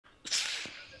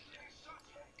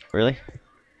Really?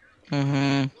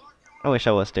 Mm-hmm. I wish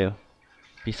I was too.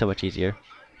 Be so much easier.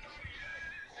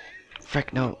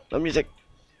 Frick, no. No music.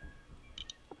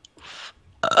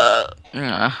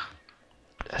 Yeah.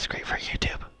 That's great for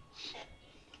YouTube.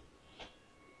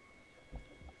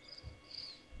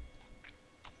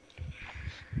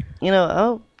 You know,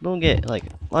 I don't get, like,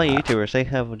 a lot of YouTubers, they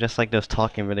have just like those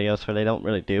talking videos where they don't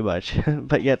really do much,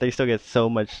 but yet they still get so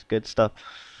much good stuff.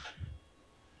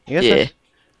 I guess Yeah. that's,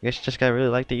 I guess you just gotta really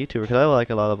like the YouTuber, because I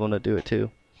like a lot of them that do it too.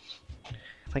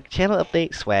 Like, channel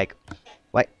update swag.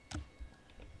 What?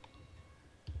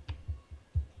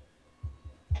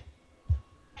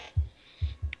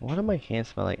 Why do my hands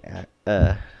smell like,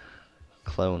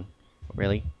 clone?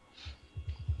 Really?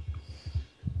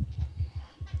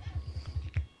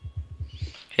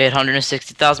 Hit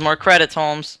 160,000 more credits,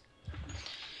 Holmes.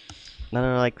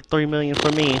 Another like 3 million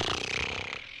for me.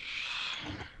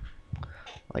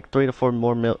 Like 3 to 4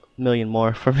 more million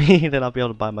more for me, then I'll be able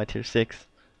to buy my tier 6.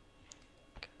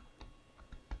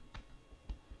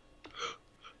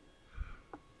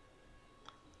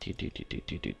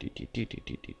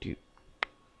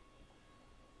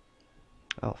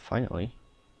 Oh, finally.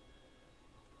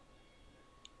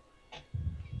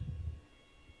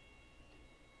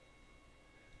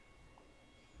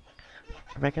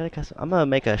 I'm gonna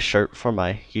make a shirt for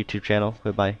my YouTube channel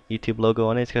with my YouTube logo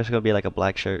on it. It's just gonna be like a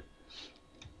black shirt.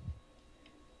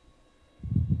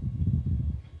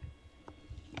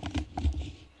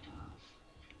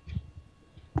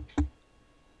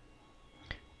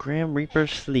 Grim Reaper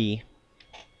Slee.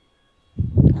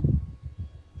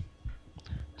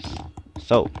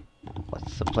 So,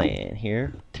 what's the plan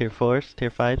here? Tier 4s,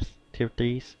 tier 5s, tier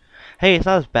 3s. Hey, it's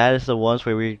not as bad as the ones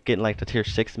where we're getting like the tier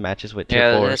 6 matches with tier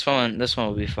Yeah, 4. this one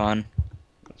will be fun.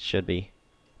 It should be.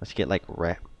 Let's get like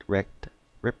wrecked. Rip.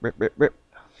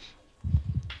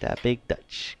 That big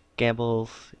Dutch. Gambles,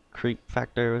 creep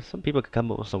factor. Some people could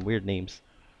come up with some weird names.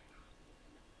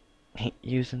 Ain't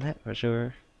using that for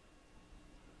sure.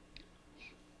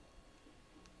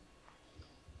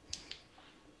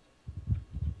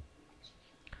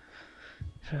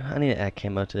 I need to add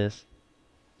camo to this.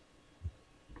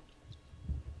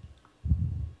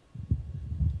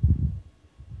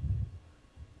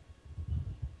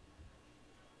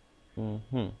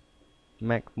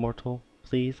 Mac Mortal,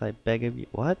 please, I beg of you.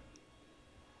 What?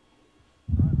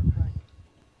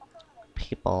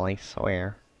 People, I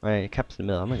swear. Alright, Cap's in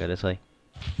the middle. I'm gonna go this way.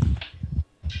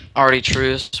 Already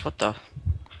truce. What the?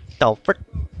 Oh, frick.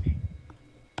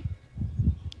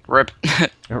 Rip.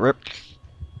 Rip.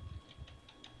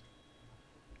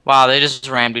 Wow, they just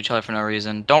rammed each other for no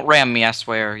reason. Don't ram me, I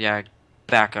swear. Yeah,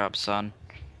 back up, son.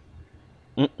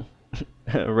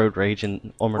 Road Rage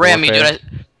and Armored Ram me, dude. Warfare.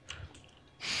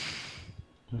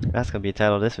 That's gonna be the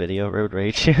title of this video, Road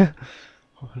Rage.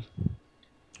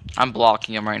 I'm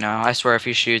blocking him right now. I swear if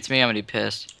he shoots me, I'm gonna be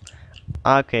pissed.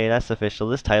 Okay, that's official.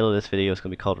 This title of this video is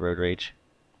gonna be called Road Rage.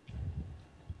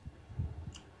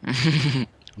 I'm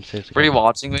seriously Were you gonna.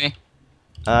 watching me?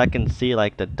 I can see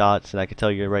like the dots, and I can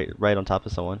tell you're right on top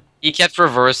of someone. He kept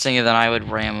reversing, and then I would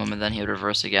ram him, and then he would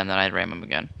reverse again, then I'd ram him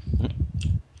again.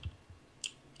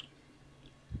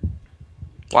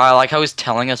 Wow, I like how he's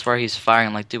telling us where he's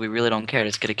firing. Like, dude, we really don't care.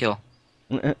 Just get a kill.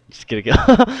 Just get a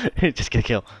kill. Just get a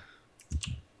kill.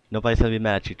 Nobody's gonna be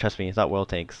mad at you. Trust me, it's not world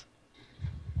tanks.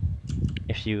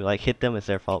 If you like hit them, it's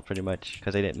their fault pretty much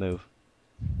because they didn't move.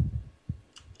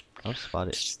 I'll spot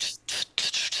it.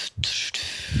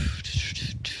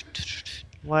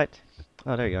 What?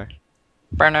 Oh, there you are.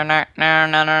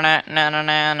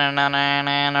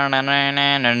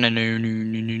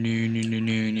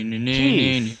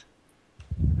 Jeez.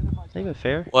 Is that even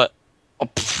fair? What? Oh,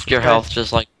 This your guy's. health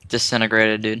just like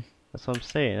disintegrated, dude. That's what I'm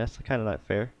saying. That's kind of not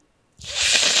fair.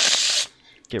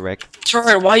 Get wrecked.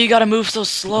 Turret, why you gotta move so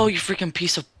slow, you freaking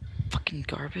piece of fucking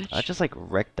I garbage? just like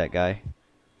wrecked that guy.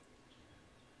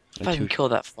 If I can kill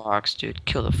that fox, dude,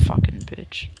 kill the fucking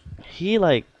bitch. He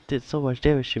like did so much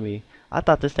damage to me. I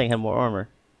thought this thing had more armor.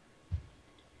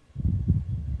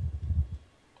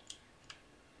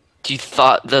 You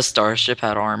thought the starship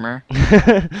had armor?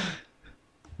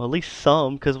 Well, at least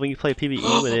some, because when you play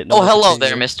PvE with it, no Oh, one's hello hitting there,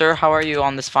 you. mister. How are you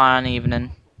on this fine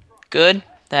evening? Good?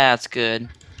 That's good.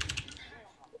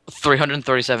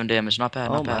 337 damage, not bad,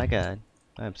 Oh not my bad. god.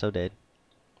 I'm so dead.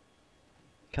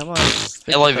 Come on, fix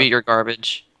Elevate yourself. your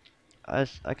garbage. I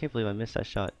can't believe I missed that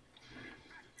shot.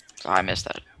 Oh, I missed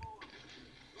that.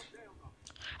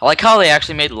 I like how they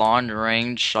actually made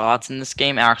long-range shots in this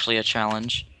game actually a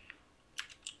challenge.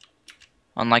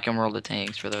 Unlike in World of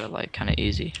Tanks, where they're like kind of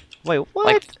easy. Wait, Like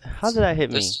what? How did that hit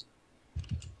me? this.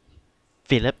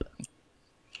 Philip.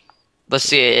 Let's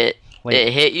see it. Wait,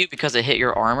 It hit you because it hit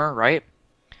your armor, right?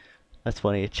 that's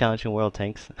funny. Challenging world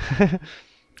tanks.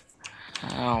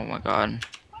 Oh my god.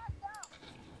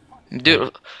 Alright.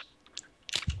 Dude,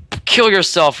 kill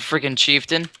yourself, freaking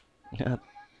chieftain.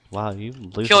 Wow, you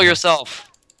losing Kill now.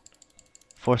 yourself.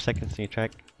 4 seconds in your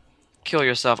track. Kill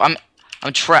yourself. I'm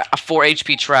 4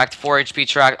 HP tracked. 4 HP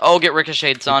tracked. Oh, get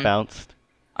ricocheted, It son. bounced.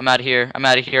 I'm out of here. I'm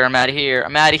out of here. I'm out of here.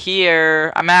 I'm out of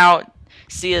here. I'm out.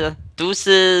 See ya.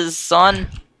 Deuces, son.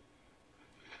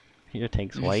 Your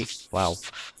tank's white. Wow.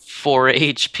 4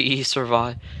 HP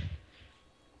survive.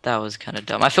 That was kind of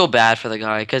dumb. I feel bad for the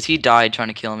guy because he died trying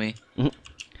to kill me.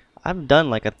 I've done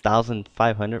like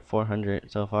 1,500,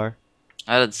 400 so far.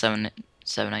 I did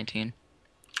 719.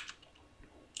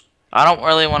 I don't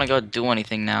really want to go do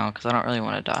anything now because I don't really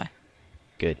want to die.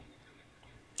 Good.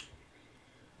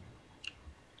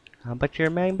 But you're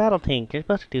a main battle tank. You're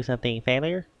supposed to do something,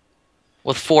 failure.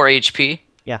 With 4 HP.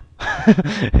 Yeah.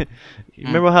 You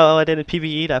remember how I did in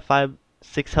PvE that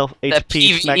 5-6 health That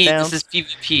HP PvE. smackdown? This is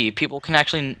PvP. People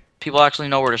actually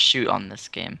know where to shoot on this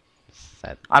game.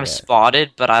 Sad. I'm Yeah.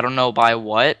 spotted, but I don't know by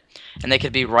what, and they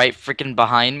could be right freaking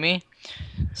behind me.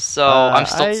 So I'm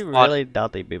still I spotted. really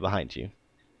doubt they'd be behind you.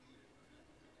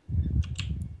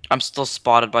 I'm still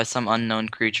spotted by some unknown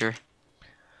creature,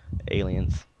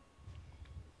 Aliens.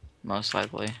 most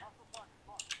likely.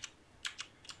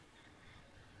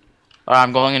 Alright,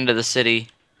 I'm going into the city.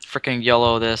 Freaking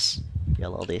yellow this.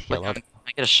 Yellow this, Wait, yellow. can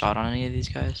I get a shot on any of these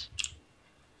guys?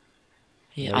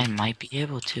 Yeah, Nope. I might be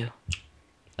able to.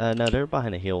 No, they're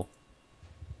behind a hill.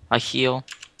 I heal.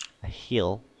 A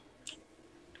hill?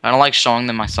 I don't like showing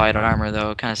them my side armor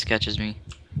though. It kind of sketches me.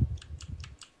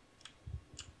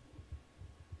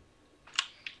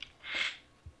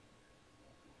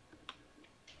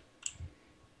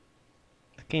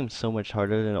 This game's so much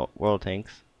harder than World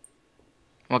Tanks.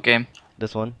 What game?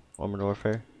 This one, Armored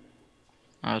Warfare.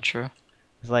 Oh, true.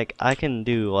 It's like, I can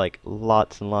do like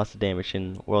lots and lots of damage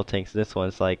in World Tanks. This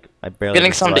one's like, I barely Getting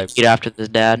even something survived. to eat after this,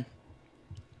 Dad.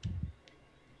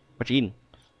 What you eating?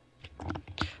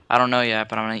 I don't know yet,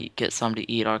 but I'm gonna get something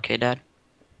to eat. Okay, Dad.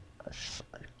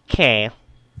 Okay.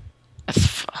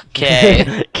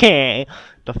 Okay. Okay.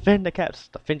 Defend the caps.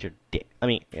 Defend your dick. I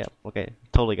mean, yeah, okay.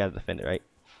 Totally gotta defend it, right?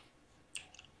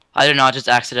 I did not just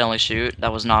accidentally shoot.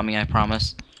 That was not me, I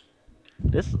promise.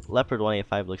 This Leopard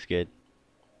 185 looks good.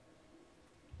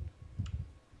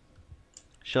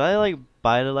 Should I like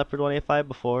buy the Leopard 185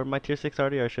 before my tier 6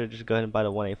 already, or should I just go ahead and buy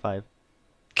the 185?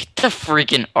 Get the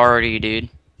freaking arty, dude.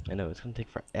 I know, it's gonna take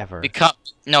forever.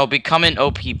 Become an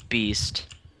OP beast.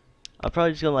 I'm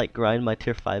probably just gonna like grind my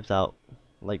tier 5s out.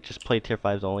 Like just play tier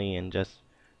 5s only and just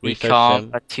research Become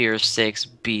them. a tier 6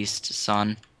 beast,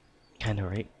 son. Kinda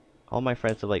right. All my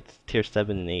friends have like tier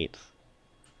 7 and 8s.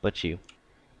 But you.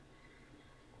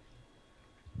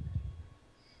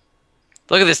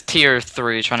 Look at this tier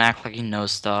 3 trying to act like he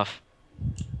knows stuff.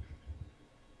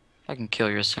 Fucking kill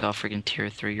yourself, freaking tier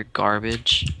 3. You're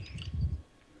garbage.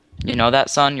 You know that,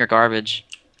 son? You're garbage.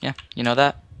 Yeah, you know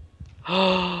that?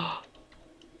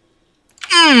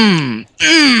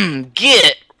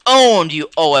 Get owned, you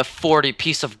OF40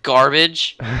 piece of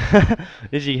garbage.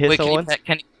 Did you hit Wait, someone?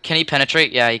 can he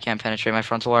penetrate? Yeah, he can't penetrate my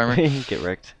frontal armor. Get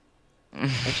wrecked.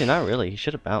 Actually, not really. He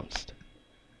should have bounced.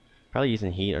 Probably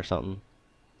using heat or something.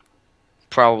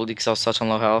 Probably because I was such on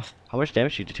low health. How much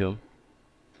damage did you do to him?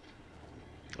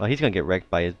 Oh, he's gonna get wrecked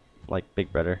by his like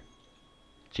big brother.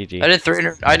 GG.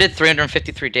 I did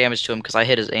 353 damage to him because I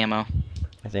hit his ammo.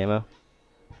 His ammo.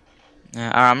 Yeah,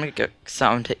 alright, I'm gonna get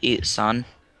something to eat, son.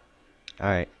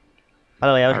 Alright. By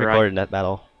the way, I was Alright. recording that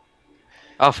battle.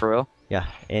 Oh, for real? Yeah,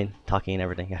 and talking and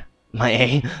everything. Yeah. My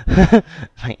A.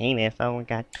 My anus. Oh my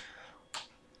god.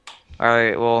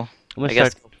 Alright, well, I'm gonna I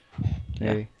guess. start.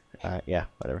 Maybe. Yeah,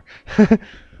 whatever.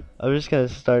 I'm just gonna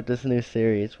start this new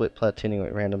series with platooning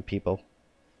with random people.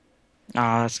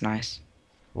 Oh, that's nice.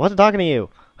 I wasn't talking to you.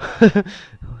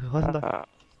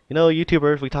 You know,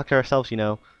 YouTubers, we talk to ourselves, you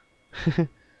know. I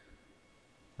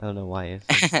don't know why.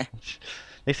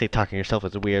 They say talking to yourself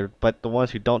is weird, but the ones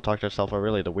who don't talk to themselves are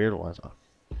really the weird ones.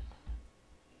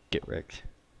 Get wrecked.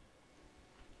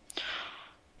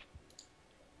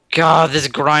 God, this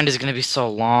grind is gonna be so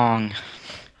long.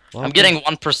 Well, I'm getting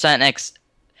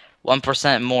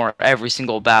 1% more every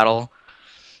single battle.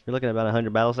 You're looking at about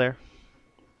 100 battles there.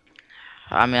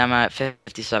 I mean, I'm at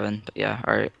 57, but yeah,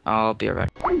 alright, I'll be right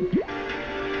back.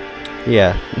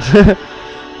 Yeah.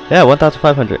 Yeah,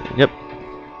 1,500. Yep.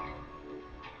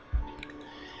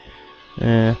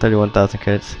 31,000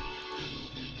 credits.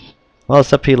 Well,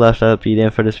 except he left. That'll be the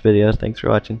end for this video. Thanks for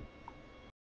watching.